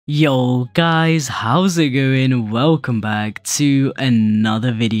Yo guys, how's it going? Welcome back to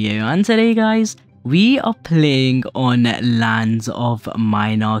another video, and today guys we are playing on Lands of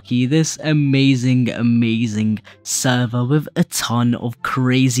Minarchy, this amazing server with a ton of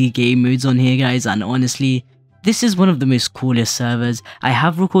crazy game modes on here guys. And honestly, this is one of the most coolest servers. I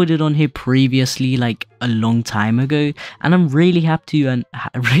have recorded on here previously, like a long time ago, and I'm really happy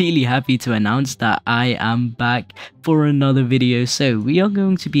to announce that I am back for another video. So we are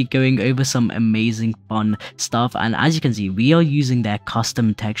going to be going over some amazing fun stuff, and as you can see, we are using their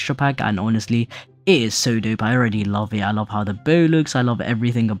custom texture pack, and honestly, it is so dope. I already love it. I love how the bow looks. I love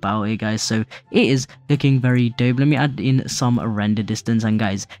everything about it guys. So it is looking very dope. Let me add in some render distance, and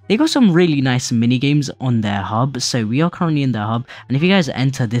guys, they got some really nice mini games on their hub. So we are currently in their hub, and if you guys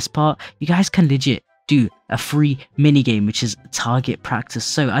enter this part, you guys can legit do a free mini game, which is target practice.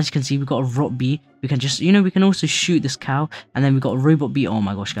 So as you can see, we've got a rock bee. We can just, we can also shoot this cow, and then we got a robot bee. Oh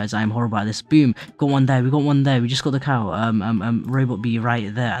my gosh guys, I am horrible at this. Boom, got one there. We got one there. We just got the cow. Robot bee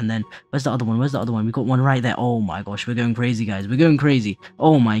right there. And then where's the other one? We got one right there. Oh my gosh, we're going crazy guys, we're going crazy.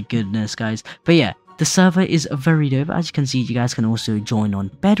 Oh my goodness guys. But yeah, the server is very dope. As you can see, you guys can also join on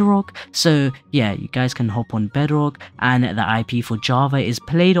Bedrock. So yeah, you guys can hop on Bedrock, and the IP for Java is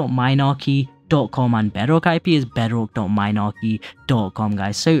play.minarchy.com, and Bedrock IP is bedrock.minarchy.com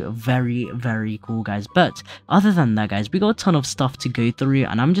guys. So very cool guys. But other than that guys, we got a ton of stuff to go through,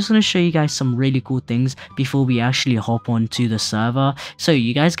 and I'm just going to show you guys some really cool things before we actually hop on to the server. So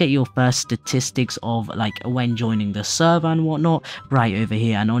you guys get your first statistics of like when joining the server and whatnot right over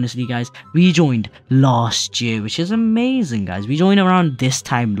here. And honestly guys, we joined last year, which is amazing guys. We joined around this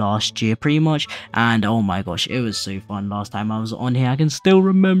time last year pretty much, and oh my gosh, it was so fun last time I was on here. I can still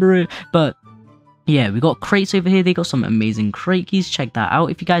remember it. But yeah, we got crates over here. They got some amazing crate keys. Check that out.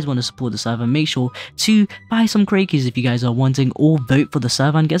 If you guys want to support the server, make sure to buy some crate keys if you guys are wanting, or vote for the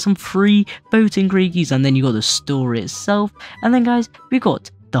server and get some free voting crate keys. And then you got the store itself, and then guys, we got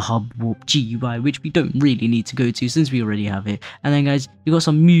the hub warp GUI, which we don't really need to go to since we already have it. And then guys, you got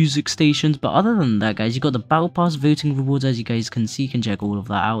some music stations. But other than that guys, you got the battle pass voting rewards. As you guys can see, you can check all of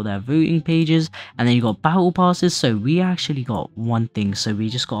that out, their voting pages. And then you got battle passes. So we actually got one thing, so we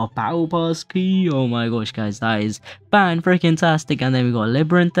just got a battle pass key. Oh my gosh guys, that is freaking tastic. And then we got a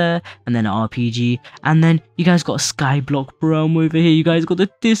labyrinth there, and then an RPG, and then you guys got a skyblock realm over here. You guys got the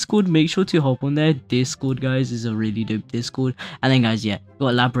Discord. Make sure to hop on their Discord guys, is a really dope Discord. And then guys, yeah, you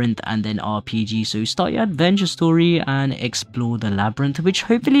got labyrinth and then RPG. So start your adventure story and explore the labyrinth, which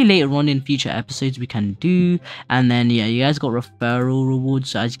hopefully later on in future episodes we can do. And then yeah, you guys got referral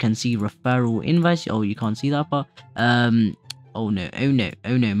rewards. So as you can see, referral invites. Oh, you can't see that part. Oh no,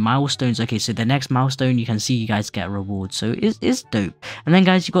 milestones. Okay, so the next milestone, you can see you guys get rewards, so it's dope. And then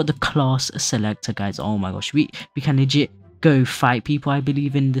guys, you got the class selector guys. Oh my gosh, we can legit go fight people, I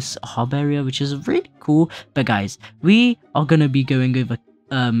believe, in this hub area, which is really cool. But guys, we are gonna be going over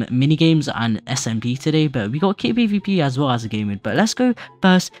mini games and SMP today, but we got kit PvP as well as a game mode. But let's go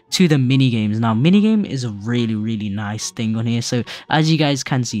first to the mini games. Now mini game is a really nice thing on here. So as you guys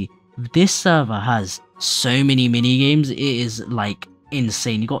can see, this server has so many mini games. It is like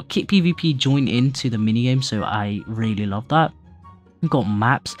insane. You got kit PvP join into the mini game, so I really love that. You got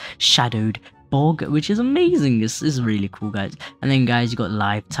maps, shadowed bog, which is amazing. This is really cool guys. And then guys, you got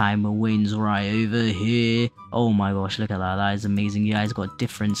lifetime wins right over here. Oh my gosh, look at that. That is amazing. You guys got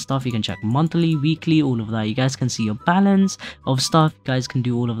different stuff. You can check monthly, weekly, all of that. You guys can see your balance of stuff. You guys can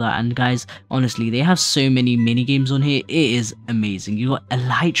do all of that. And guys, honestly, they have so many mini games on here. It is amazing. You got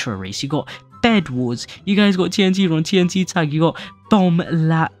Elytra race, you got Bed Wars, you guys got TNT run, TNT tag, you got bomb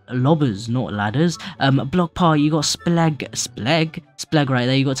lobbers, not ladders, block party, you got spleg right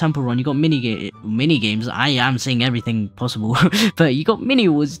there, you got temple run, you got mini games. I am saying everything possible. But you got mini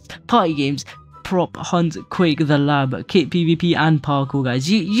wars, party games, prop hunt, quick, the lab, kit PvP, and parkour guys.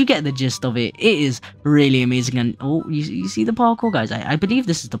 You get the gist of it. It is really amazing. And oh, you see the parkour guys. I believe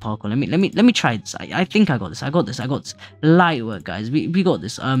this is the parkour. Let me try this. I think I got this. Light work guys. We got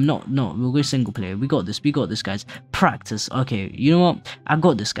this. No, we'll go single player. We got this guys. Practice. Okay, you know what, I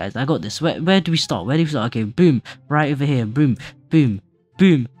got this guys. Where do we start? Okay, boom, right over here. Boom.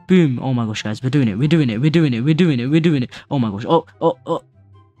 Oh my gosh guys, we're doing it. Oh my gosh. Oh.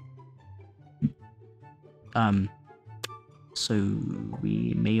 So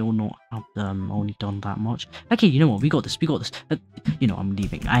we may or not have only done that much. Okay, you know what, we got this. I'm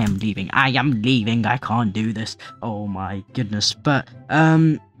leaving. I am leaving. I can't do this. Oh my goodness. But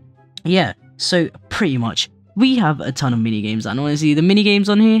yeah, so pretty much we have a ton of mini games, and honestly, the mini games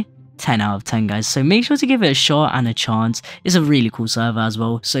on here, 10 out of 10 guys. So make sure to give it a shot and a chance. It's a really cool server as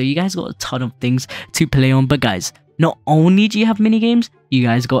well, so you guys got a ton of things to play on. But guys, not only do you have mini games, you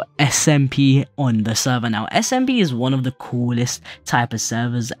guys got SMP on the server. Now, SMP is one of the coolest type of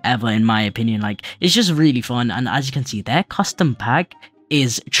servers ever, in my opinion. Like, it's just really fun, and as you can see, their custom pack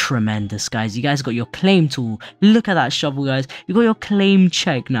is tremendous, guys. You guys got your claim tool. Look at that shovel, guys. You got your claim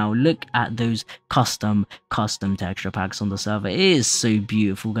check. Now look at those custom texture packs on the server. It is so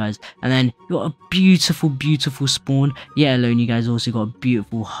beautiful, guys. And then you got a beautiful spawn. Yeah, alone, you guys also got a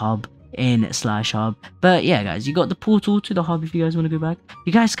beautiful hub in /hub. But yeah, guys, you got the portal to the hub if you guys want to go back.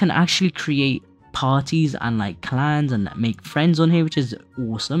 You guys can actually create parties and like clans and make friends on here, which is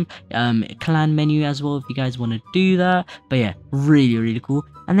awesome. Clan menu as well if you guys want to do that. But yeah, really cool.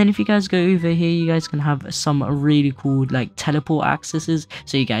 And then if you guys go over here, you guys can have some really cool like teleport accesses,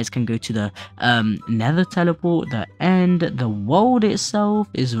 so you guys can go to the nether teleport, the end, the world itself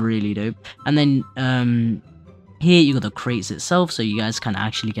is really dope. And then here you got the crates itself, so you guys can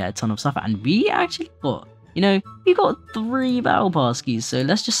actually get a ton of stuff. And we actually got, you know, we got 3 battle pass keys, so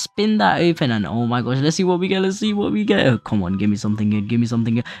let's just spin that open, and oh my gosh, let's see what we get. Oh, come on, give me something good,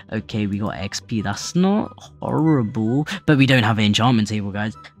 Okay, we got XP. That's not horrible, but we don't have an enchantment table,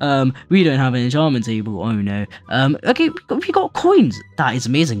 guys. We don't have an enchantment table. Oh no. Okay, we got coins. That is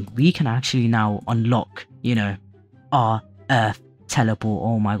amazing. We can actually now unlock, you know, our earth teleport.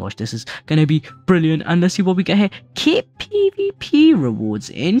 Oh my gosh, this is gonna be brilliant. And let's see what we get here. Keep PvP rewards.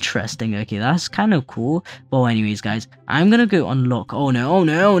 Interesting. Okay, that's kind of cool. Well, anyways, guys, I'm gonna go unlock. Oh no, my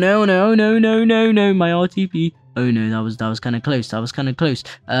RTP. Oh no, that was kind of close.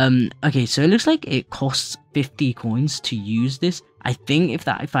 Okay, so it looks like it costs 50 coins to use this. I think if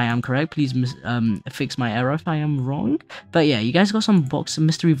I am correct, please fix my error if I am wrong. But yeah, you guys got some box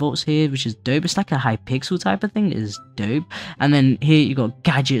mystery vaults here, which is dope. It's like a high pixel type of thing. It is dope. And then here you got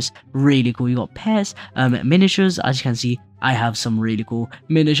gadgets, really cool. You got pets, miniatures. As you can see, I have some really cool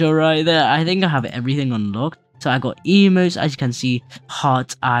miniature right there. I think I have everything unlocked. So I got emotes, as you can see,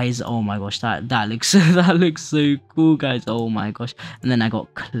 heart eyes. Oh my gosh, that looks that looks so cool, guys. Oh my gosh. And then I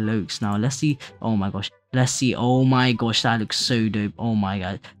got cloaks. Now let's see. Oh my gosh. Let's see. Oh my gosh, that looks so dope. Oh my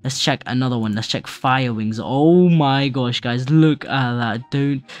god. Let's check another one. Let's check fire wings. Oh my gosh, guys, look at that.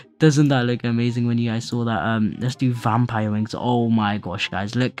 Doesn't that look amazing when you guys saw that? Let's do vampire wings. Oh my gosh,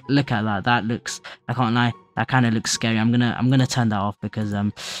 guys, look at that. That looks, I can't lie, that kind of looks scary. I'm gonna turn that off because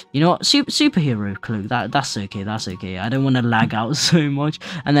you know what, superhero cloak, that's okay. I don't want to lag out so much.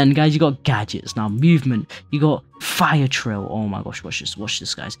 And then guys, you got gadgets. Now movement, you got fire trail. Oh my gosh, watch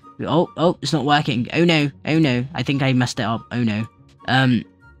this, guys. Oh, it's not working. Oh no, I think I messed it up. Oh no.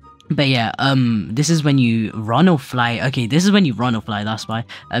 But yeah, this is when you run or fly. Okay, this is when you run or fly, that's why.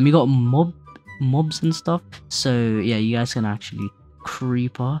 You got mobs and stuff. So yeah, you guys can actually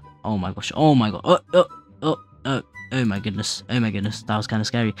creeper. Oh my gosh. Oh my goodness, that was kind of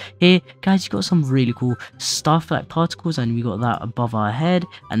scary. Here, guys, you got some really cool stuff like particles, and we got that above our head.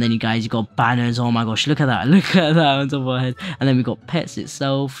 And then you got banners. Oh my gosh, look at that on top of our head. And then we got pets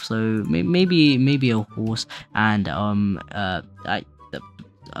itself, so maybe a horse and the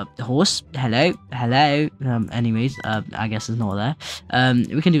horse. Hello. Anyways, I guess it's not there.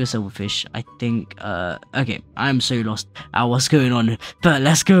 We can do a silverfish, I think. Okay, I'm so lost at what's going on, but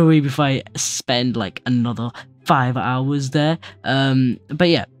let's go away before I spend like another 5 hours there. But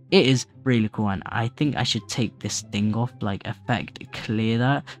yeah, it is really cool, and I think I should take this thing off, like effect clear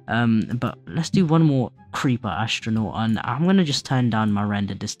that. But let's do one more creeper astronaut, and I'm gonna just turn down my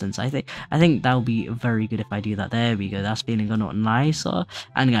render distance. I think that'll be very good if I do that. There we go, that's feeling a lot nicer.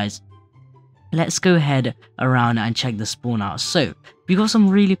 And guys, let's go ahead around and check the spawn out. So we got some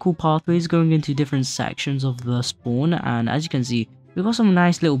really cool pathways going into different sections of the spawn, and as you can see, we got some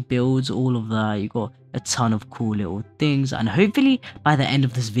nice little builds, all of that. You got a ton of cool little things, and hopefully by the end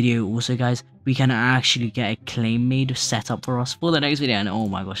of this video also, guys, we can actually get a claim made set up for us for the next video. And oh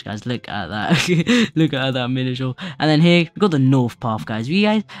my gosh, guys, look at that. Look at that miniature. And then here we got the north path, guys. We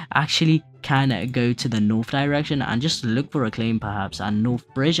guys actually can go to the north direction and just look for a claim perhaps, and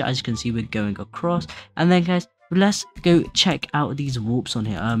north bridge, as you can see, we're going across. And then guys, let's go check out these warps on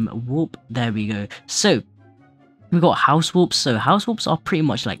here. Warp, there we go. So we got house warps. So house warps are pretty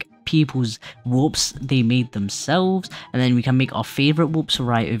much like people's warps they made themselves, and then we can make our favorite warps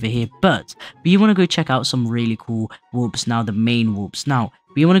right over here. But we want to go check out some really cool warps now, the main warps. Now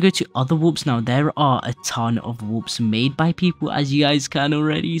we want to go to other warps. Now there are a ton of warps made by people, as you guys can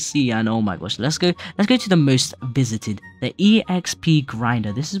already see, and oh my gosh, let's go to the most visited, the EXP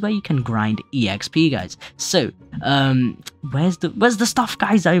grinder. This is where you can grind EXP, guys. So where's the stuff,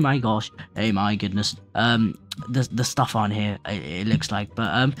 guys? Oh my gosh, oh my goodness. the stuff on here, it looks like.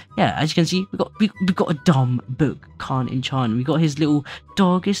 But yeah, as you can see, we got a dumb book, can't enchant. We got his little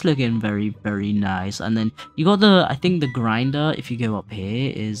dog. It's looking very nice. And then you got the, I think the grinder, if you go up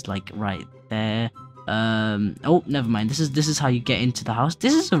here, is like right there. Oh, never mind. This is how you get into the house.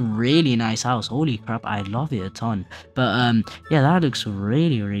 This is a really nice house. Holy crap, I love it a ton. But yeah, that looks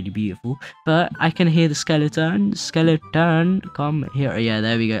really beautiful. But I can hear the skeleton come here. Yeah,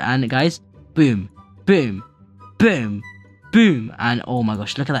 there we go. And guys, boom, boom, boom, boom. And oh my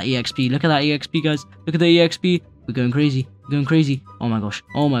gosh, look at that exp. Look at that exp, guys. Look at the exp. We're going crazy. We're going crazy. Oh my gosh.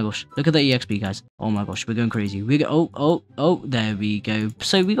 Oh my gosh. Look at the exp, guys. Oh my gosh, we're going crazy. We go. Oh. There we go.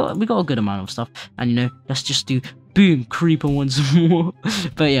 So we got a good amount of stuff. And you know, let's just do boom creeper once more.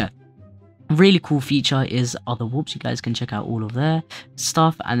 But yeah. Really cool feature is other warps. You guys can check out all of their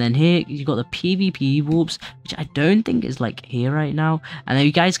stuff. And then here you got the PvP warps, which I don't think is like here right now. And then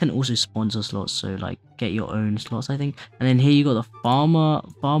you guys can also sponsor slots, so like get your own slots, I think. And then here you got the farmer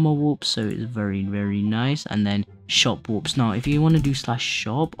warp, so it's very nice. And then shop warps. Now if you want to do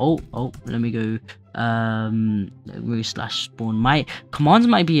 /shop, oh let me go /spawn. My commands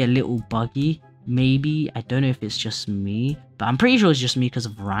might be a little buggy, maybe. I don't know if it's just me, but I'm pretty sure it's just me because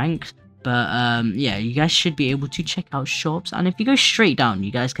of ranks. But yeah, you guys should be able to check out shops. And if you go straight down,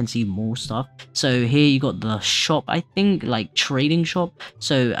 you guys can see more stuff. So here you got the shop, I think, like trading shop.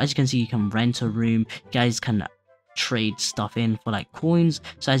 So as you can see, you can rent a room. You guys can trade stuff in for like coins.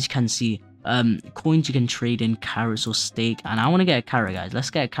 So as you can see, coins you can trade in carrots or steak. And I want to get a carrot, guys.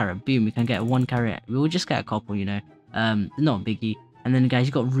 Let's get a carrot. Boom, we can get one carrot. We'll just get a couple, you know, not biggie. And then guys,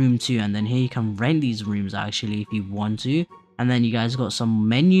 you got room 2, and then here you can rent these rooms actually if you want to. And then you guys got some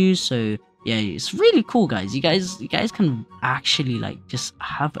menus, so yeah, it's really cool, guys. You guys can actually like just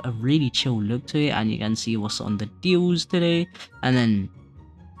have a really chill look to it, and you can see what's on the deals today. And then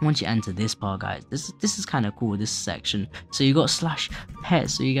once you enter this part, guys, this is kind of cool, this section. So you got /pet,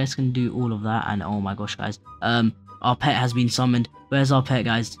 so you guys can do all of that. And oh my gosh, guys, our pet has been summoned. Where's our pet,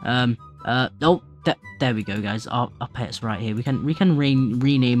 guys? Oh, there we go, guys. Our pet's right here. We can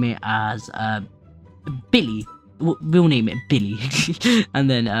rename it as Billy. We'll name it Billy. And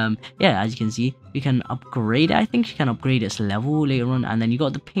then yeah, as you can see, we can upgrade it. I think you can upgrade its level later on. And then you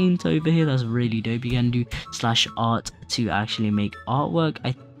got the paint over here, that's really dope. You can do /art to actually make artwork,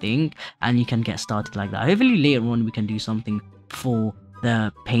 I think, and you can get started like that. Hopefully later on we can do something for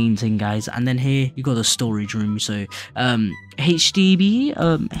the painting, guys. And then here you got the storage room, so HDB,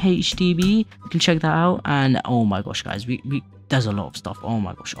 you can check that out. And oh my gosh, guys, we there's a lot of stuff. Oh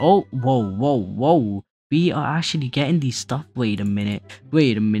my gosh. Oh, whoa, we are actually getting these stuff. Wait a minute.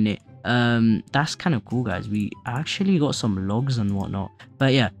 That's kind of cool, guys. We actually got some logs and whatnot.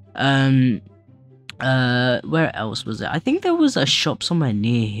 But yeah, where else was it? I think there was a shop somewhere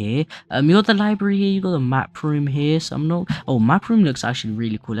near here. You got the library here, you got the map room here. So I'm not. Oh, map room looks actually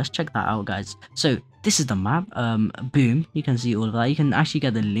really cool. Let's check that out, guys. So this is the map. Boom, you can see all of that. You can actually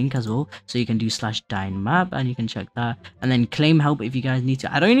get the link as well, so you can do /dine map, and you can check that. And then claim help if you guys need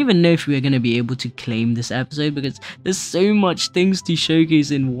to. I don't even know if we're going to be able to claim this episode, because there's so much things to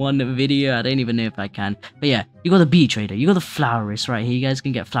showcase in one video. I don't even know if I can. But yeah, you got the bee trader, you got the florist right here. You guys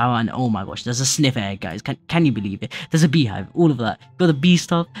can get flour, and oh my gosh, there's a sniffer egg, guys. Can you believe it? There's a beehive, all of that. You got the bee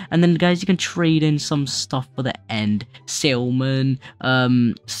stuff, and then guys, you can trade in some stuff for the end salesman.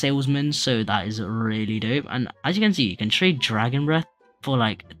 So that is really dope. And as you can see, you can trade dragon breath for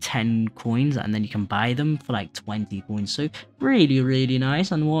like 10 coins, and then you can buy them for like 20 coins. So really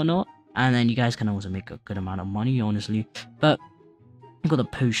nice and whatnot. And then you guys can also make a good amount of money, honestly. But you've got the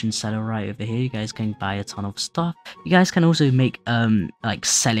potion seller right over here. You guys can buy a ton of stuff. You guys can also make like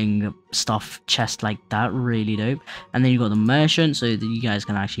selling stuff chest like that, really dope. And then you got the merchant, so that you guys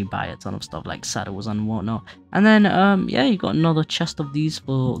can actually buy a ton of stuff like saddles and whatnot. And then yeah, you got another chest of these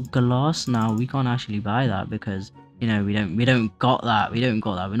for glass. Now we can't actually buy that because, you know, we don't got that.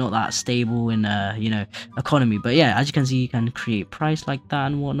 We're not that stable in you know, economy. But yeah, as you can see, you can create price like that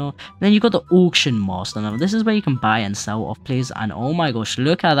and whatnot. And then you got the auction master. Now this is where you can buy and sell off plays. And oh my gosh,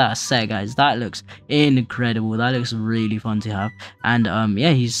 look at that set, guys. That looks incredible. That looks really fun to have. And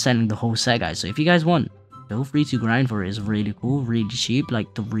yeah, he's selling the whole set, guys. So if you guys want, feel free to grind for it. It's really cool, really cheap,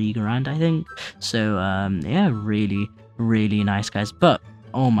 like 3 grand, I think. So yeah, really nice, guys. But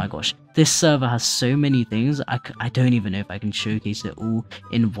oh my gosh, this server has so many things. I don't even know if I can showcase it all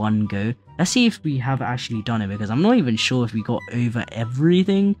in one go. Let's see if we have actually done it, because I'm not even sure if we got over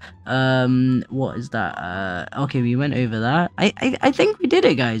everything. What is that? Okay, we went over that. I think we did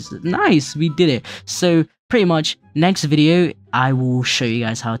it, guys. Nice, we did it. So pretty much next video I will show you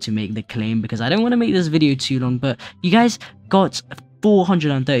guys how to make the claim, because I don't want to make this video too long. But you guys got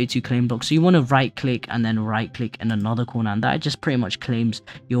 432 claim blocks. So you want to right click and then right click in another corner, and that just pretty much claims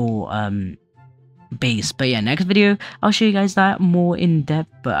your base. But yeah, next video I'll show you guys that more in depth.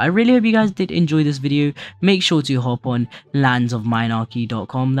 But I really hope you guys did enjoy this video. Make sure to hop on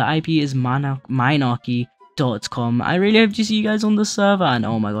landsofminarchy.com. the IP is minarchy.com. I really hope to see you guys on the server. And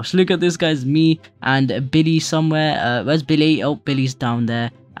oh my gosh, look at this, guys, me and Billy somewhere. Where's Billy? Oh, Billy's down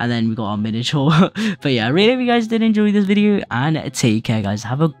there. And then we got our miniature. But yeah, I really hope you guys did enjoy this video, and take care, guys.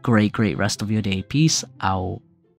 Have a great rest of your day. Peace out.